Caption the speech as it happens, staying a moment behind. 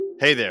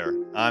Hey there,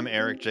 I'm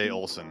Eric J.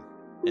 Olson.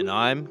 And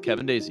I'm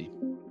Kevin Daisy.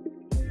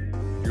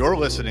 You're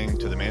listening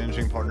to the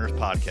Managing Partners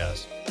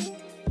Podcast,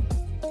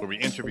 where we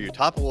interview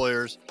top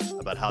lawyers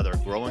about how they're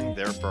growing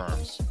their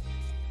firms.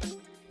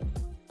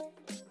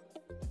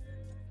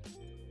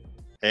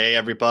 Hey,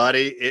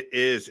 everybody. It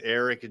is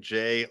Eric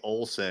J.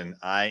 Olson.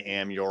 I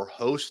am your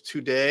host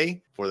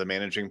today for the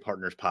Managing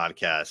Partners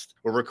Podcast.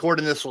 We're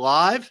recording this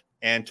live,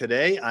 and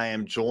today I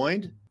am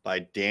joined by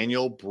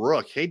Daniel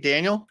Brook. Hey,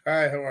 Daniel.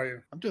 Hi, how are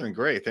you? I'm doing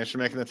great. Thanks for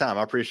making the time.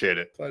 I appreciate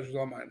it. Pleasure's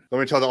all mine. Let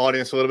me tell the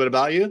audience a little bit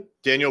about you.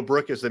 Daniel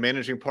Brook is the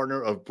managing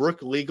partner of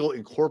Brook Legal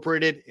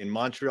Incorporated in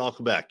Montreal,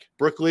 Quebec.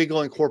 Brook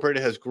Legal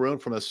Incorporated has grown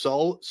from a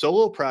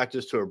solo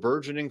practice to a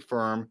burgeoning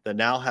firm that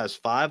now has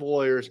 5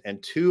 lawyers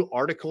and 2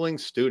 articling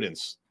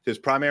students. His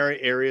primary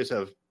areas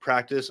of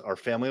practice are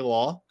family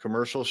law,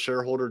 commercial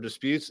shareholder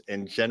disputes,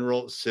 and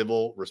general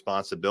civil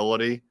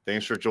responsibility.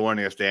 Thanks for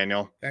joining us,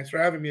 Daniel. Thanks for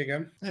having me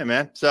again. Hey,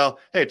 man. So,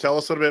 tell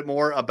us a little bit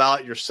more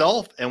about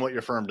yourself and what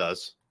your firm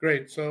does.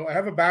 Great. So I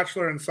have a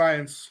Bachelor in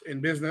Science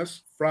in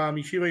Business from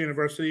Yeshiva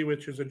University,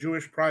 which is a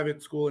Jewish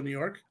private school in New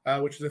York,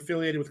 which is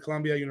affiliated with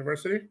Columbia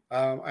University.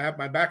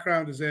 My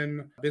background is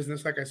in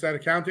business, like I said,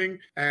 accounting,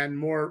 and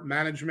more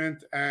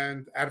management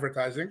and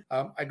advertising.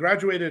 I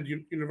graduated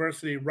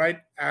university right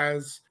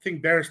as, I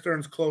think, Bear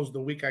Stearns closed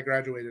the week I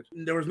graduated.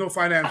 There was no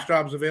finance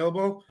jobs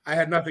available. I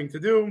had nothing to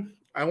do.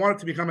 I wanted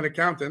to become an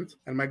accountant,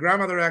 and my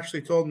grandmother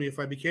actually told me if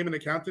I became an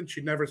accountant,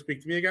 she'd never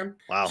speak to me again.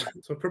 Wow.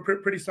 So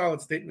pretty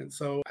solid statement.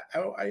 So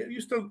I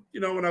used to,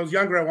 when I was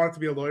younger, I wanted to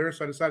be a lawyer,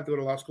 so I decided to go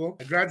to law school.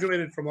 I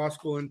graduated from law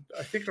school in,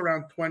 I think,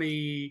 around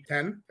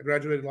 2010. I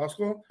graduated law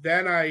school.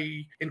 Then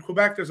in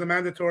Quebec, there's a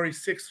mandatory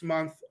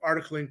 6-month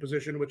articling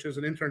position, which is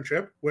an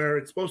internship where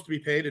it's supposed to be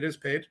paid. It is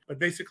paid. But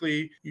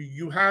basically,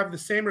 you have the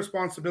same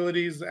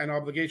responsibilities and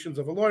obligations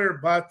of a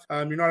lawyer, but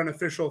you're not an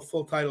official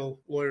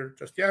full-title lawyer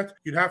just yet.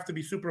 You'd have to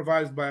be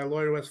supervised by a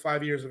lawyer who has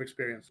 5 years of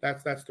experience.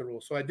 That's the rule.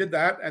 So I did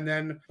that. And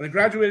then when I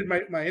graduated my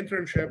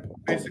internship,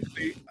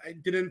 basically,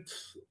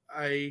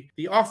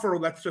 the offer,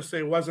 let's just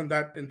say, wasn't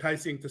that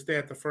enticing to stay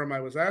at the firm I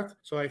was at.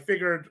 So I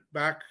figured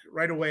back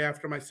right away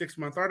after my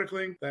 6-month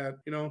articling that,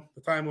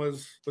 the time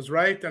was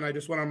right. And I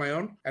just went on my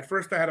own. At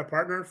first, I had a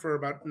partner for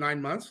about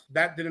 9 months.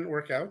 That didn't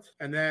work out.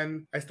 And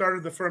then I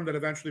started the firm that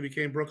eventually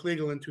became Brook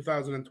Legal in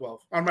 2012.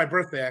 On my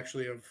birthday,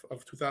 actually,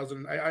 of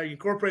 2000. I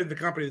incorporated the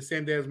company the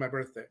same day as my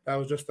birthday. That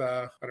was just,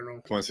 I don't know.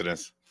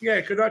 Coincidence. Yeah,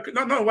 it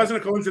it wasn't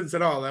a coincidence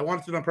at all. I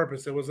wanted it on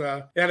purpose. It was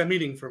it had a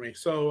meaning for me.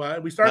 So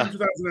we started in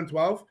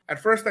 2012. At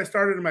first, I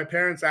started in my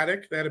parents'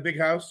 attic. They had a big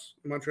house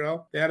in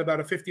Montreal. They had about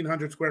a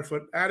 1,500 square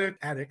foot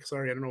attic.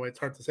 Sorry, I don't know why it's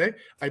hard to say.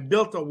 I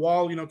built a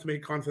wall, to make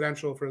it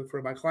confidential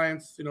for my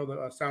clients,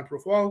 the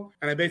soundproof wall.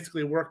 And I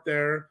basically worked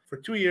there for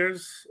 2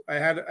 years. I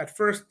had, at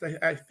first,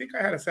 I think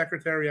I had a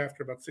secretary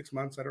after about 6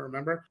 months. I don't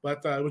remember.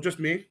 But it was just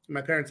me in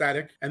my parents'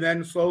 attic. And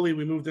then slowly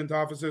we moved into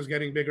offices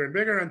getting bigger and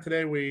bigger. And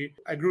today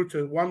I grew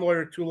to 1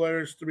 lawyer, 2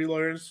 lawyers, 3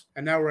 lawyers,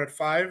 and now we're at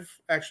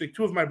 5. Actually,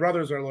 2 of my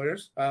brothers are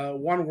lawyers.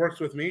 One works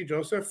with me,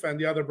 Joseph, and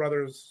the other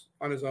brother's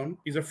on his own.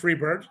 He's a free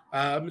bird.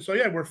 So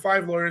yeah, we're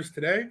 5 lawyers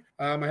today.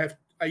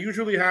 I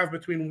usually have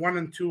between 1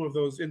 and 2 of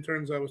those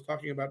interns I was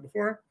talking about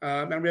before.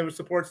 And we have a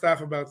support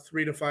staff of about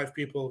 3 to 5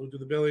 people who do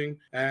the billing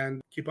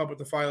and keep up with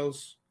the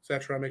files,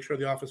 etc. Make sure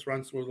the office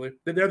runs smoothly.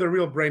 They're the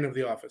real brain of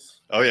the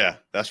office. Oh, yeah,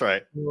 that's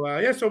right.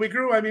 So we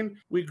grew.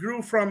 We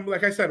grew from,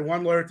 like I said,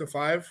 1 lawyer to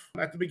 5.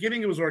 At the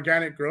beginning, it was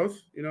organic growth,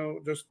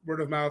 just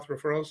word of mouth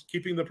referrals,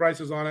 keeping the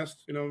prices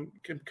honest,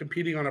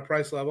 competing on a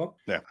price level.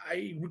 Yeah.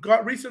 I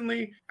got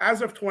recently,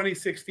 as of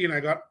 2016, I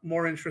got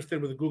more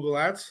interested with Google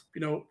Ads,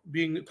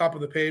 being top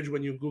of the page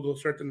when you Google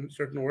certain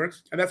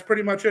words. And that's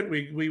pretty much it.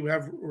 We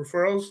have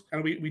referrals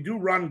and we do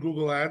run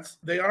Google Ads.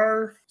 They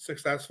are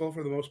successful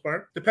for the most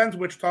part. Depends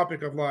which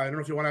topic of law. I don't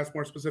know if you want to ask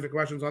more specific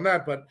questions on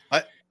that, but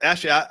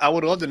I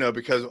would love to know,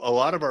 because a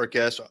lot of our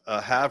guests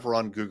have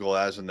run Google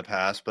Ads in the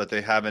past, but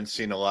they haven't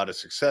seen a lot of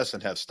success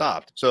and have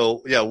stopped.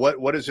 So yeah,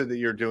 what is it that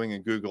you're doing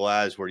in Google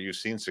Ads where you've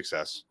seen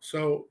success?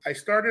 So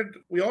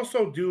we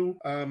also do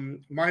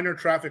minor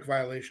traffic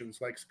violations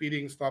like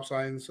speeding, stop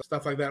signs,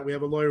 stuff like that. We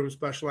have a lawyer who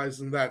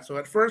specializes in that. So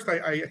at first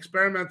I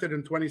experimented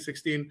in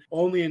 2016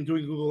 only in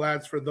doing Google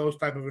Ads for those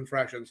type of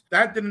infractions.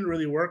 That didn't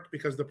really work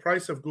because the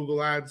price of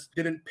Google Ads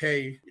didn't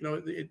pay.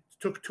 It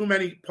took too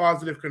many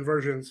positive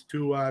conversions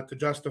to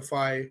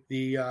justify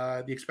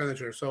the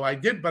expenditure. So I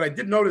did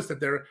notice that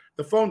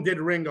the phone did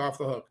ring off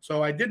the hook.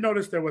 So I did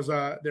notice there was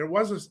a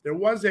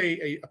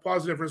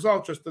positive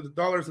result, just that the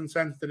dollars and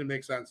cents didn't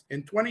make sense.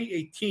 In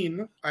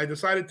 2018, I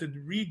decided to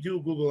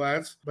redo Google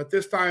Ads, but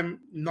this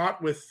time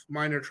not with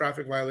minor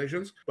traffic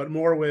violations, but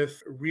more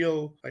with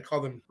real, I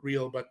call them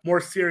real, but more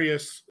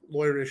serious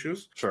lawyer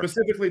issues,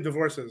 specifically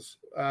divorces,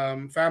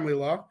 family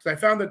law. So I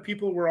found that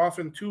people were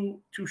often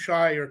too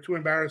shy or too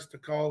embarrassed to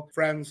call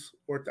friends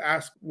or to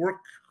ask work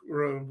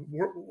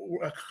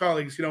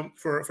colleagues,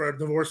 for a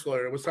divorce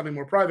lawyer. It was something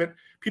more private.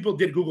 People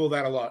did Google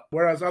that a lot.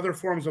 Whereas other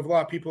forms of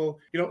law, people,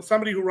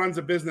 somebody who runs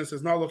a business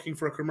is not looking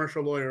for a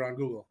commercial lawyer on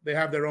Google. They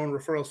have their own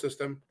referral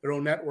system, their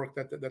own network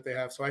that they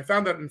have. So I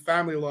found that in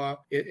family law,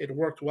 it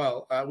worked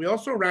well. We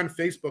also ran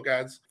Facebook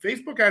ads.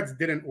 Facebook ads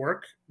didn't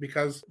work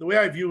because the way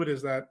I view it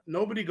is that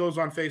nobody goes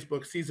on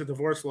Facebook, sees a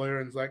divorce lawyer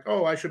and is like,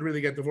 oh, I should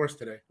really get divorced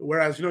today.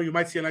 Whereas, you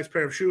might see a nice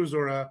pair of shoes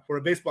or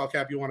a baseball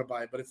cap you want to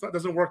buy, but it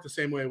doesn't work the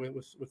same way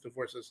with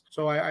divorces.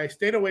 So I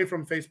stayed away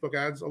from Facebook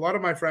ads. A lot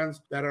of my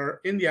friends that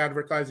are in the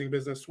advertising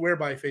business swear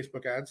by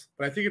Facebook ads,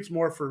 but I think it's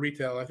more for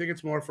retail. I think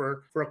it's more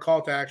for a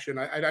call to action.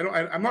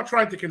 I'm not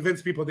trying to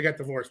convince people to get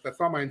divorced. That's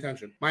not my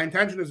intention. My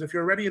intention is if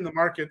you're already in the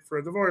market for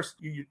a divorce,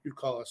 you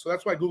call us. So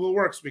that's why Google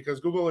works, because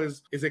Google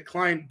is a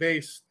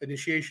client-based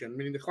initiation,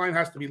 meaning the client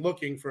has to be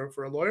looking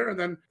for a lawyer and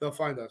then they'll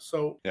find us.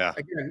 So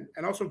again,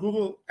 and also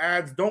Google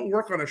ads don't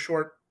work on a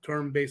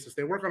short-term basis.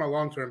 They work on a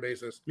long-term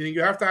basis, meaning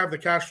you have to have the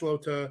cash flow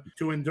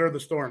to endure the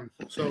storm.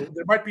 So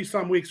there might be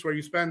some weeks where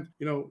you spend,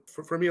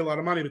 for me, a lot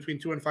of money, between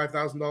 $2,000 and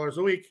 $5,000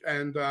 a week,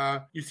 and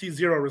you see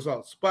zero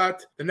results.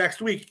 But the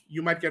next week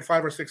you might get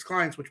 5 or 6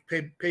 clients, which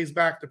pays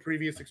back the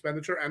previous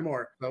expenditure and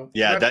more. So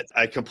that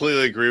I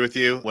completely agree with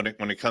you. When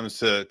it comes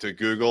to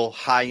Google,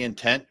 high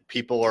intent,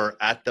 people are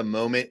at the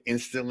moment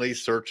instantly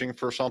searching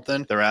for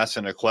something. They're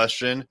asking a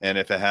question, and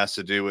if it has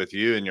to do with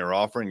you and your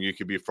offering, you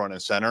could be front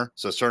and center.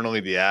 So certainly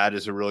the ad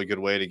is a really good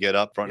way to get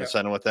up front and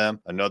center with them.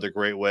 Another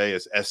great way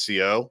is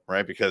SEO,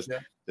 right? Because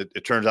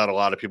it turns out a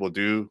lot of people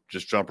do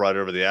just jump right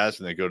over the ads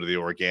and they go to the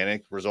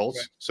organic results.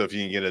 Okay. So if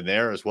you can get in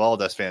there as well,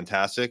 that's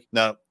fantastic.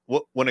 Now,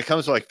 when it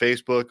comes to like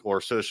Facebook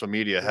or social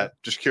media,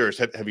 just curious,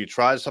 have you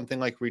tried something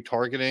like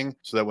retargeting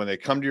so that when they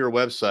come to your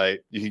website,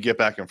 you can get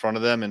back in front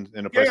of them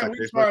in a place like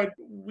Facebook?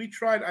 We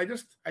tried. I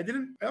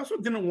also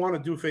didn't want to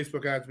do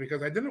Facebook ads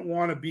because I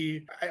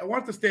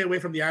wanted to stay away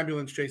from the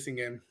ambulance chasing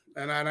game.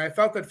 And I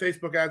felt that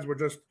Facebook ads were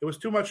it was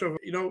too much of,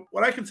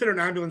 what I consider an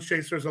ambulance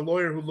chaser is a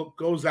lawyer who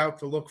goes out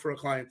to look for a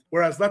client,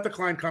 whereas let the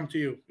client come to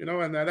you,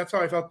 and that's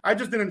how I felt. I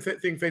just didn't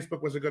think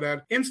Facebook was a good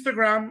ad.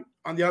 Instagram,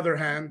 on the other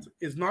hand,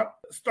 is not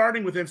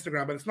starting with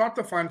Instagram, but it's not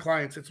to find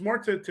clients. It's more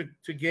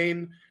to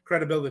gain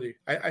credibility.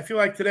 I feel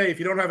like today, if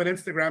you don't have an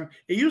Instagram,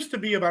 it used to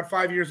be about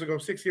 5 years ago,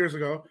 6 years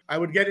ago, I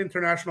would get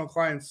international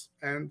clients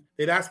and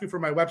they'd ask me for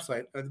my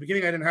website. At the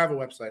beginning, I didn't have a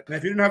website. And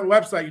if you didn't have a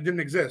website, you didn't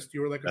exist.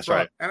 You were like a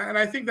fraud. Right. And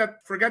I think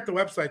that, forget the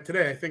website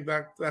today. I think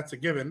that's a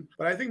given.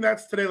 But I think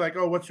that's today like,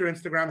 oh, what's your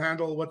Instagram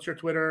handle? What's your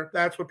Twitter?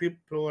 That's what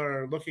people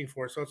are looking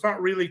for. So it's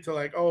not really to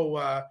like,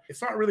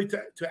 it's not really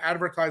to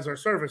advertise our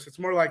service. It's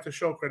more like to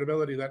show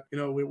credibility that,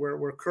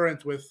 we're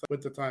current with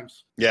the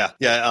times. Yeah.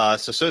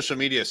 So social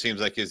media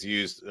seems like is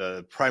used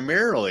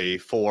primarily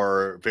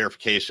for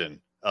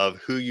verification of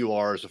who you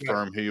are as a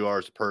firm, who you are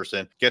as a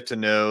person, get to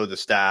know the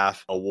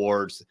staff,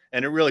 awards,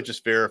 and it really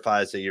just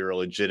verifies that you're a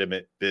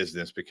legitimate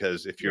business,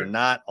 because if you're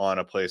not on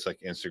a place like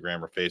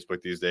Instagram or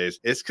Facebook these days,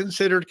 it's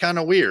considered kind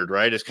of weird,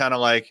 right? It's kind of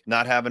like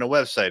not having a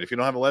website. If you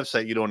don't have a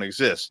website, you don't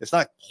exist. It's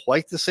not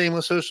quite the same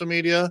with social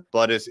media,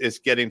 but it's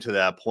getting to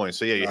that point.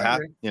 So you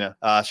have,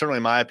 certainly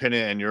in my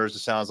opinion and yours, it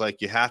sounds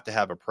like you have to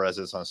have a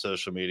presence on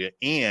social media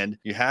and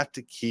you have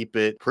to keep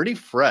it pretty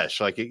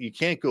fresh. Like you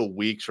can't go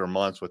weeks or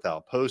months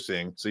without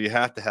posting. So you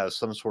have to have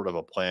some sort of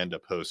a plan to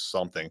post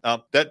something.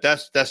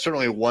 That's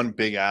certainly one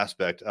big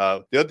aspect.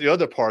 The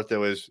other part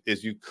though is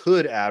you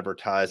could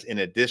advertise in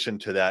addition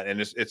to that, and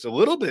it's a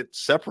little bit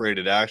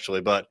separated actually.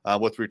 But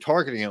with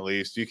retargeting, at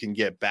least you can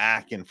get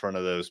back in front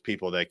of those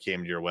people that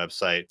came to your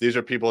website. These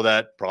are people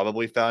that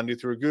probably found you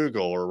through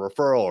Google or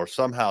referral, or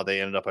somehow they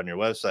ended up on your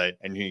website,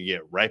 and you can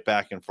get right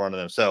back in front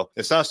of them. So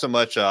it's not so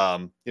much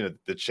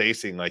the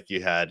chasing like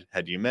you had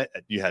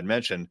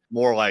mentioned,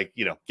 more like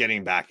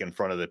getting back in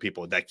front of the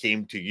people that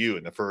came to you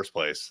in the first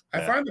place.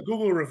 I find the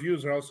Google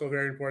reviews are also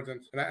very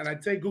important, and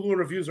I'd say Google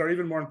reviews are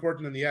even more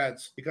important than the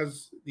ads,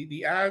 because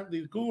the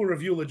Google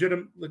review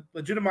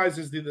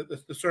legitimizes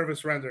the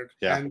service rendered.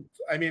 Yeah. And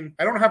I mean,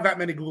 I don't have that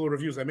many Google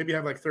reviews. I maybe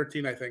have like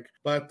 13, I think.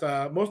 But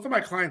most of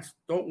my clients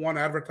don't want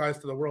to advertise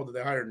to the world that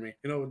they hired me.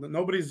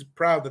 Nobody's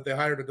proud that they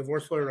hired a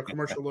divorce lawyer or a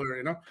commercial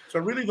lawyer. So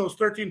really, those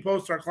 13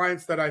 posts are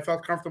clients that I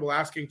felt comfortable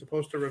asking to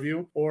post a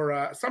review,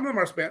 or some of them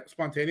are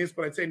spontaneous,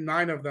 but I'd say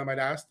 9 of them I'd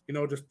asked.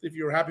 Just if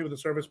you're happy with the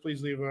service,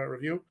 please leave a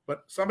review.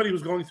 But somebody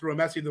who's going through a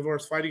messy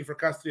divorce, fighting for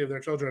custody of their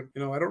children, I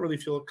don't really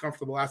feel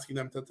comfortable asking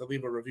them to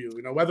leave a review.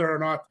 Whether or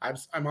not I'm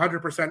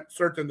 100%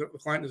 certain that the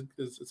client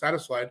is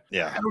satisfied.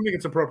 Yeah, I don't think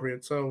it's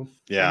appropriate. So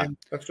yeah,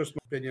 that's just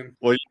my opinion.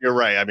 Well, you're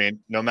right. I mean,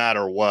 no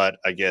matter what,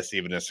 I guess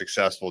even a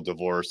successful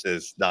divorce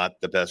is not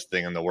the best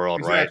thing in the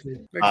world, exactly.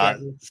 Right?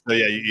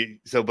 Exactly.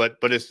 So yeah,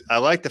 but it's. I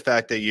like the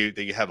fact that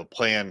you have a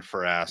plan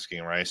for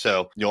asking, right?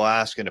 So you'll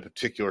ask in a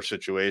particular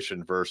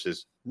situation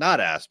versus not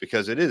ask,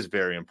 because it is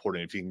very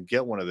important. If you can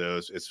get one of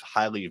those, it's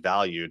highly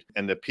valued.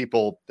 And the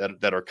people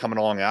that are coming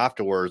along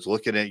afterwards,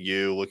 looking at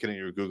you, looking at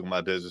your Google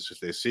My Business, if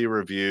they see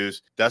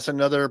reviews, that's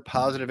another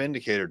positive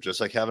indicator, just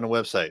like having a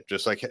website,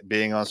 just like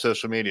being on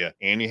social media,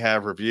 and you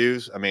have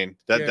reviews. I mean,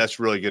 that's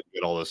really good to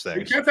get all those You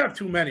things. can't have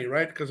too many,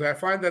 right? Because I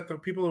find that the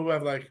people who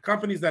have like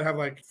companies that have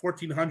like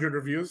 1,400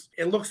 reviews,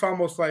 it looks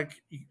almost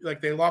like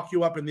they lock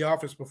you up in the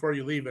office before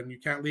you leave, and you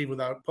can't leave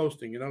without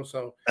posting.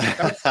 So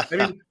I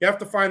mean, you have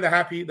to find the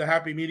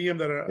happy medium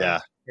that are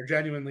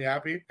genuinely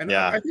happy. And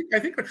I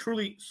think a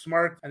truly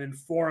smart and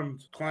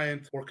informed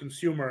client or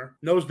consumer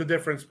knows the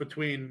difference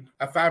between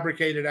a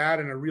fabricated ad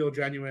and a real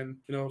genuine,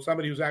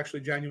 somebody who's actually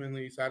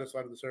genuinely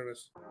satisfied with the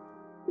service.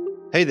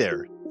 Hey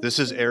there, this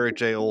is Eric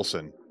J.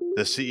 Olson,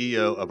 the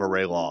CEO of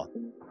Array Law.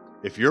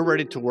 If you're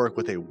ready to work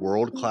with a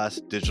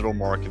world-class digital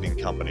marketing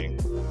company,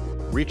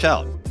 reach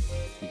out.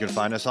 You can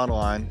find us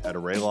online at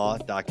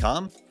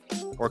arraylaw.com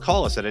or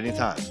call us at any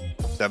time,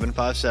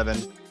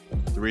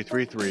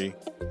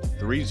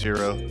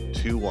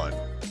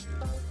 757-333-3021.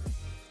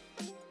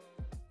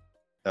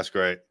 That's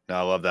great. No,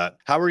 I love that.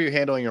 How are you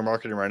handling your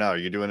marketing right now? Are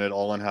you doing it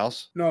all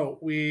in-house? No,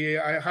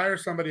 I hire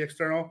somebody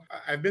external.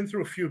 I've been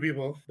through a few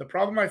people. The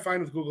problem I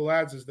find with Google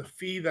Ads is the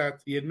fee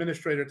that the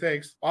administrator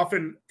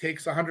often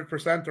takes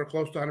 100% or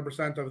close to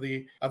 100% of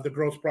the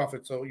gross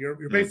profit. So you're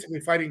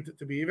basically fighting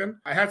to be even.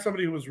 I had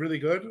somebody who was really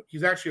good.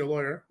 He's actually a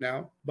lawyer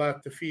now,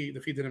 but the fee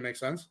didn't make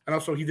sense. And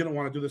also he didn't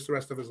want to do this the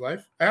rest of his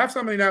life. I have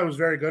somebody now who's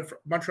very good,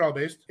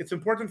 Montreal-based. It's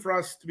important for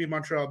us to be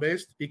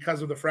Montreal-based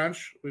because of the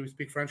French. We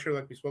speak French here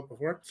like we spoke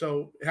before.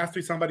 So it has to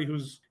be somebody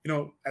who's,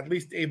 at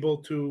least able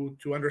to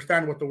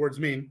understand what the words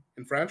mean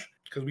in French,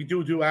 because we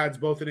do ads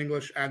both in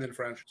English and in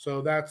French.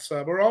 So that's,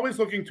 we're always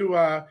looking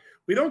to,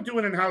 we don't do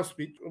it in-house.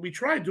 We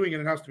tried doing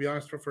it in-house, to be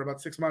honest, for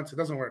about 6 months. It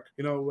doesn't work.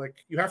 Like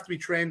you have to be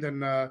trained,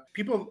 and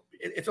people,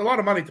 it's a lot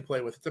of money to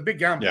play with. It's a big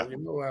gamble. Yeah.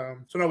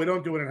 So no, we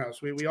don't do it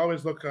in-house. We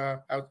always look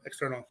out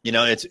external.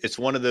 It's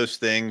one of those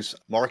things.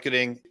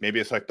 Marketing, maybe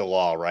it's like the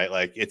law, right?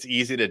 Like it's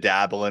easy to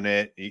dabble in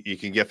it. You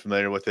can get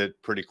familiar with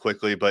it pretty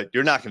quickly, but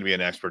you're not going to be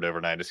an expert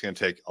overnight. It's going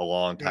to take a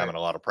long time and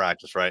a lot of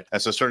practice, right?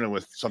 And so certainly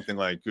with something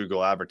like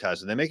Google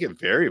Advertising, they make it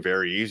very,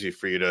 very easy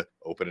for you to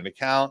open an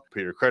account,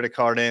 put your credit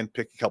card in,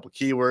 pick a couple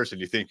keywords,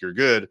 and you think you're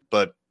good.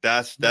 But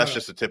that's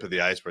just the tip of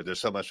the iceberg. There's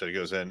so much that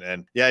goes in.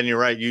 And you're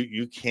right.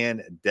 You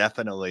can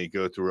definitely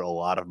go through a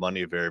lot of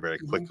money very, very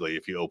quickly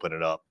if you open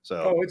it up.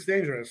 So it's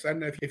dangerous.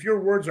 And if your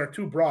words are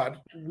too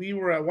broad, we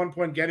were at one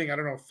point getting,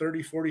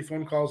 30, 40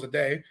 phone calls a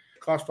day.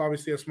 Cost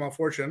obviously a small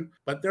fortune,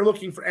 but they're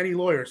looking for any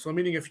lawyer. So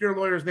meaning if your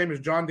lawyer's name is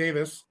John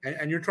Davis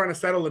and you're trying to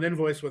settle an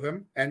invoice with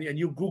him and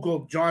you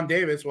Google John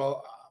Davis,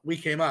 well, we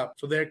came up.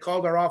 So they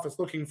called our office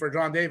looking for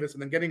John Davis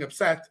and then getting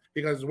upset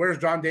because where's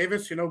John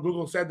Davis?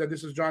 Google said that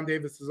this is John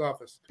Davis's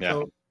office. Yeah.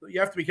 So you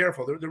have to be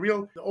careful.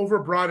 The over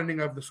broadening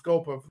of the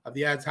scope of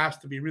the ads has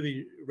to be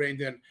really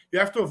reined in. You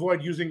have to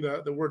avoid using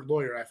the word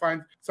lawyer. I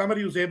find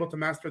somebody who's able to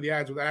master the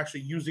ads without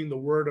actually using the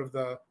word of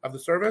the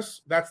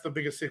service, that's the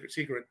biggest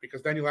secret,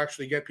 because then you'll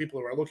actually get people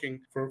who are looking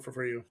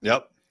for you.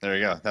 Yep. There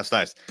you go. That's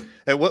nice.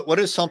 And what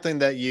is something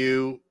that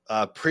you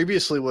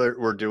previously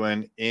were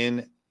doing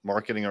in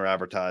marketing or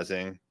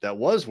advertising that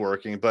was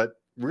working, but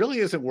really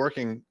isn't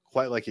working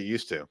quite like it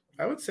used to?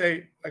 I would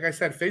say, like I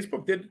said,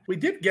 we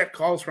did get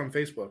calls from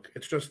Facebook.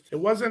 It's just, it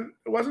wasn't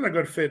a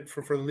good fit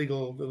for the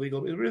legal,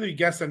 it's really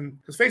guessing,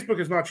 because Facebook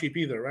is not cheap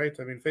either, right?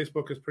 I mean,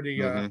 Facebook is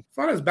pretty, it's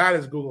not as bad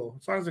as Google.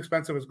 It's not as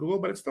expensive as Google,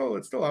 but it's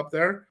still up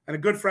there. And a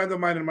good friend of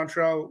mine in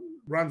Montreal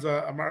runs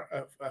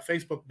a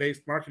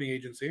Facebook-based marketing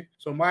agency.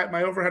 So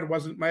my overhead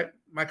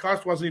my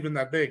cost wasn't even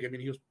that big. I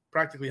mean, he was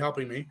practically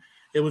helping me.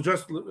 It was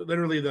just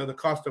literally the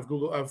cost of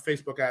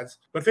Facebook ads.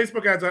 But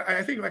Facebook ads,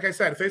 I think, like I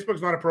said,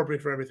 Facebook's not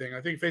appropriate for everything.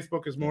 I think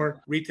Facebook is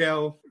more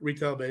retail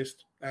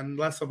based and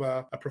less of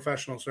a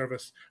professional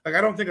service. Like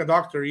I don't think a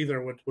doctor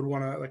either would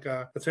want to, like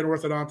let's say an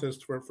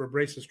orthodontist for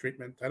braces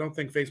treatment. I don't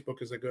think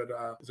Facebook is a good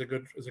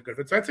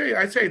fit. So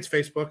I'd say it's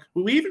Facebook.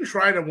 We even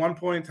tried at one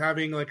point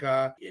having like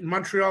in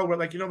Montreal where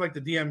like like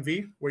the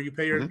DMV where you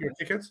pay your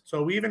tickets.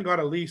 So we even got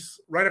a lease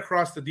right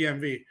across the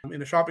DMV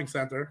in a shopping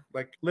center,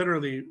 like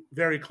literally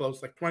very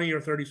close, like 20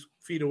 or 30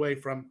 feet away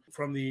from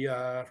the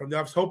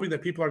office, hoping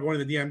that people are going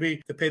to the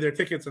DMV to pay their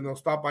tickets and they'll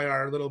stop by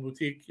our little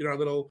boutique, our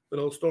little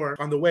store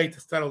on the way to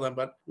settle them.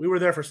 But we were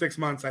there for 6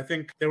 months. I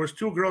think there was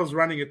 2 girls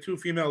running it, 2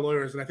 female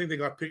lawyers, and I think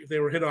they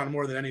were hit on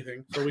more than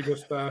anything. So we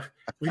just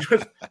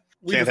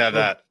can't have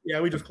that. Yeah,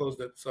 we just closed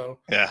it. So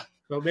yeah.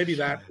 So maybe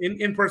that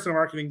in-person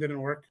marketing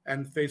didn't work,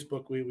 and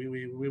Facebook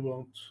we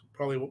won't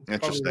probably.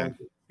 Interesting. Won't.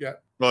 Yeah.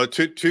 Well,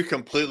 two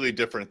completely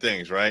different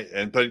things, right?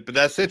 And but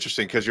that's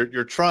interesting because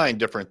you're trying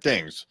different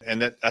things,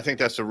 and that I think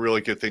that's a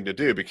really good thing to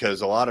do,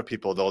 because a lot of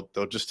people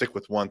they'll just stick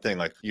with one thing.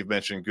 Like you've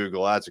mentioned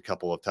Google Ads a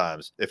couple of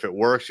times. If it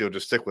works, you'll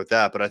just stick with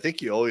that. But I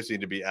think you always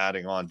need to be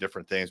adding on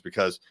different things,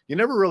 because you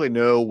never really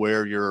know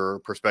where your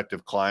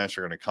prospective clients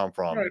are going to come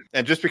from. Right.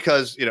 And just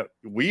because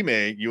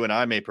you and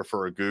I may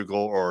prefer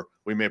Google, or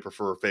we may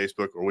prefer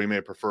Facebook, or we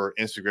may prefer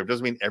Instagram,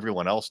 doesn't mean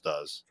everyone else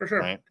does. For sure.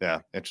 Right? Yeah.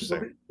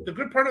 Interesting. The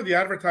good part of the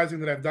advertising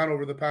that I've done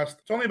over the past,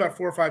 it's only about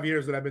 4 or 5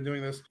 years that I've been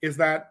doing this, is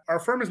that our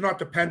firm is not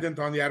dependent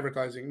on the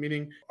advertising,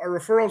 meaning our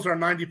referrals are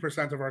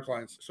 90% of our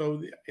clients.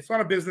 So it's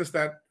not a business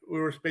that we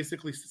were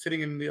basically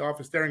sitting in the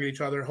office staring at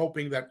each other,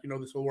 hoping that,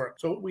 this will work.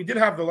 So we did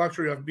have the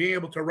luxury of being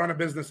able to run a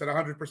business at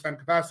 100%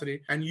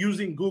 capacity and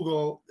using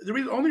Google.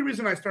 The only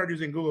reason I started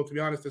using Google, to be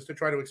honest, is to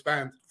try to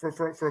expand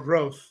for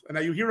growth. And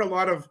now you hear a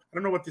lot of, I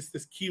don't know what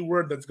this key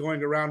word that's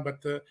going around,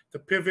 but to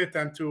pivot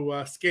and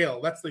to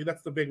scale. That's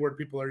the big word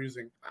people are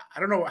using. I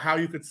don't know how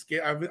you could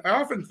scale. I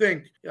often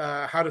think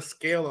how to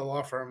scale a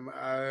law firm.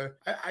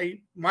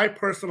 My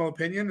personal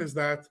opinion is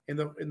that in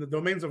the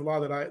domains of law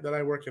that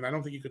I work in, I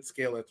don't think you could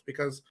scale it,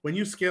 because when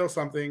you scale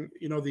something,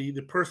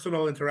 the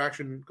personal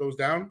interaction goes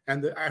down,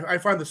 and I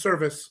find the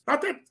service,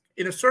 not that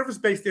in a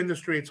service-based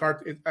industry, it's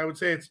hard. I would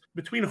say it's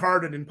between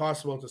hard and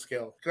impossible to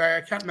scale.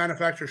 I can't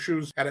manufacture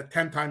shoes at a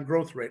 10-time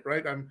growth rate,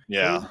 right?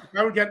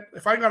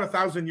 If I got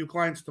 1,000 new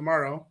clients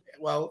tomorrow,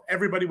 well,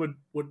 everybody would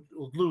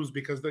lose,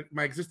 because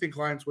my existing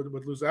clients would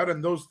lose out,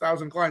 and those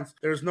 1,000 clients,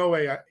 there's no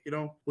way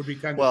would be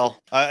 10.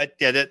 Well,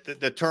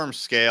 the term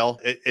scale,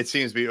 it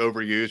seems to be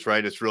overused,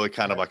 right? It's really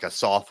kind of like a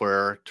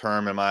software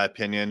term, in my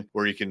opinion,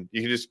 where you can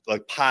just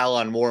like pile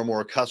on more and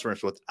more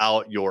customers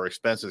without your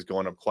expenses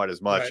going up quite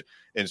as much. Right.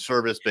 In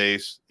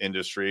service-based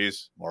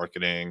industries,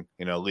 marketing,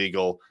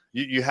 legal,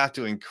 you have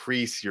to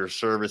increase your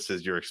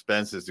services, your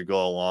expenses to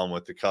go along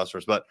with the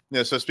customers. But,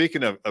 so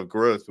speaking of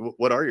growth,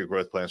 what are your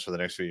growth plans for the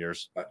next few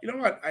years? You know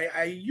what?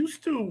 I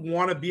used to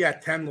want to be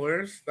at 10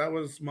 lawyers. That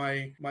was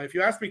my, if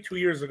you asked me 2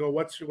 years ago,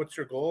 what's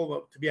your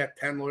goal, to be at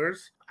 10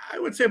 lawyers? I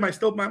would say my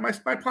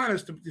plan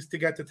is to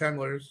get to 10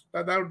 lawyers.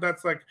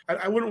 That's like,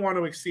 I wouldn't want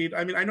to exceed.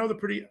 I mean, I know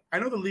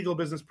the legal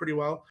business pretty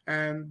well,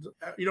 and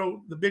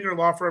the bigger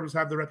law firms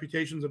have the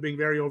reputations of being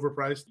very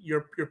overpriced.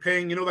 You're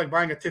paying, like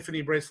buying a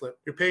Tiffany bracelet.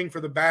 You're paying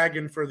for the bag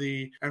and for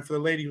the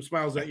lady who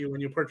smiles at you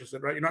when you purchase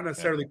it, right? You're not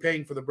necessarily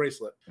paying for the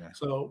bracelet. Yeah.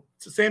 So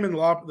it's the same in the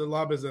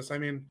law business. I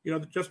mean,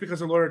 just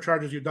because a lawyer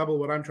charges you double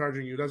what I'm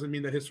charging you doesn't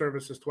mean that his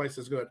service is twice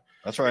as good.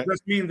 That's right. It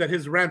does mean that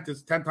his rent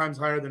is 10 times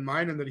higher than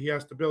mine, and that he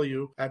has to bill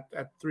you at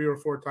 3 or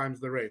 4 times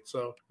the rate.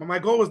 So my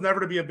goal was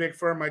never to be a big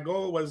firm. My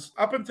goal was,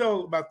 up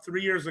until about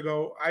 3 years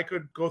ago, I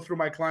could go through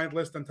my client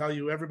list and tell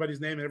you everybody's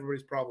name and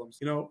everybody's problems.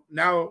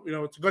 Now,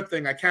 it's a good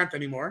thing I can't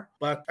anymore,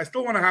 but I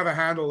still want to have a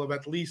handle of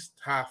at least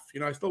half.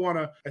 I still want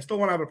to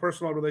have a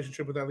personal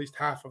relationship with at least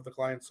half of the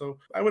clients. So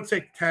I would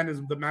say 10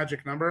 is the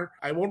magic number.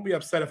 I won't be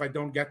upset if I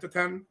don't get to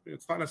 10.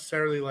 It's not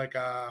necessarily like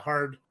a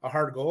hard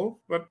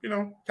goal, but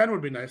 10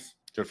 would be nice.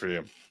 Good for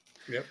you.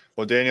 Yep.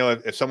 Well, Daniel,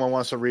 if someone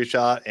wants to reach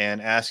out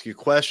and ask you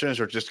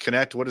questions or just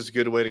connect, what is a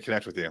good way to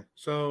connect with you?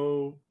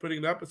 So putting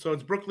it up, so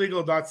it's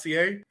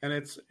brooklegal.ca, and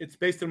it's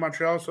based in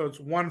Montreal. So it's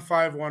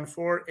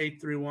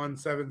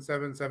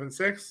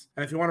 1514-831-7776.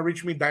 And if you want to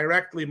reach me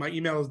directly, my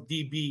email is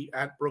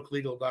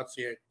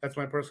db@brooklegal.ca. That's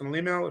my personal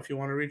email if you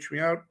want to reach me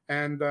out.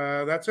 And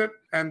that's it.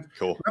 And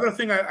cool. Another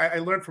thing I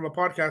learned from a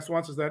podcast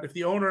once is that if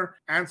the owner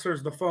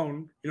answers the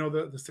phone,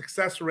 the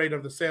success rate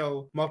of the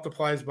sale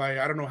multiplies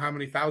by, I don't know how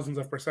many thousands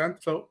of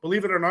percent. So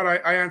believe it or not,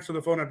 I answer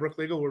the phone at Brook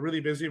Legal. We're really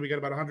busy. We get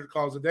about 100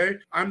 calls a day.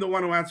 I'm the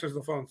one who answers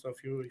the phone. So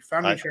if you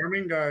found me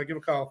charming, give a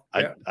call.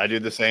 I do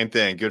the same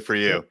thing. Good for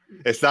you.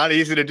 Yeah. It's not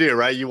easy to do,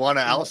 right? You want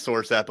to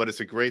outsource that, but it's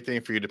a great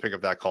thing for you to pick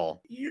up that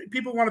call.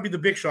 People want to be the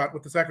big shot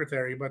with the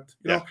secretary, but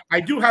I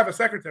do have a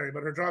secretary,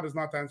 but her job is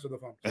not to answer the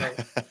phone. So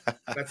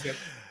that's it.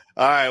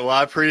 All right. Well,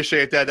 I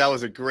appreciate that. That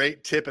was a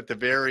great tip at the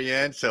very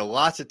end. So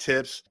lots of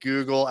tips.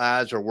 Google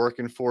ads are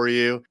working for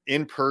you.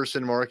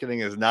 In-person marketing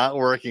is not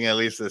working, at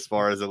least as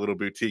far as a little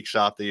boutique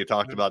shop that you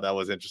talked about. That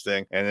was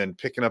interesting. And then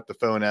picking up the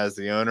phone as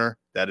the owner,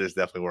 that is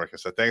definitely working.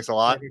 So thanks a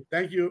lot.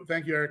 Thank you.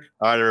 Thank you, Eric.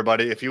 All right,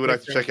 everybody. If you would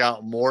like to check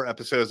out more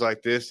episodes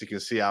like this, you can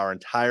see our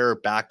entire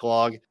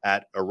backlog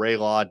at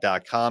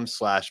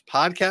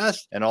arraylaw.com/podcast.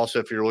 And also,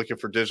 if you're looking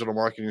for digital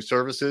marketing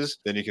services,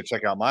 then you can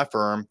check out my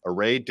firm,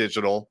 Array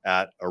Digital,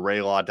 at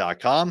arraylaw.com.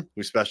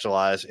 We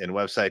specialize in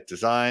website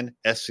design,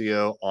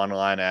 SEO,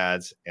 online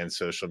ads, and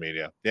social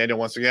media. Daniel,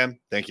 once again,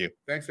 thank you.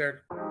 Thanks,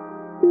 Eric.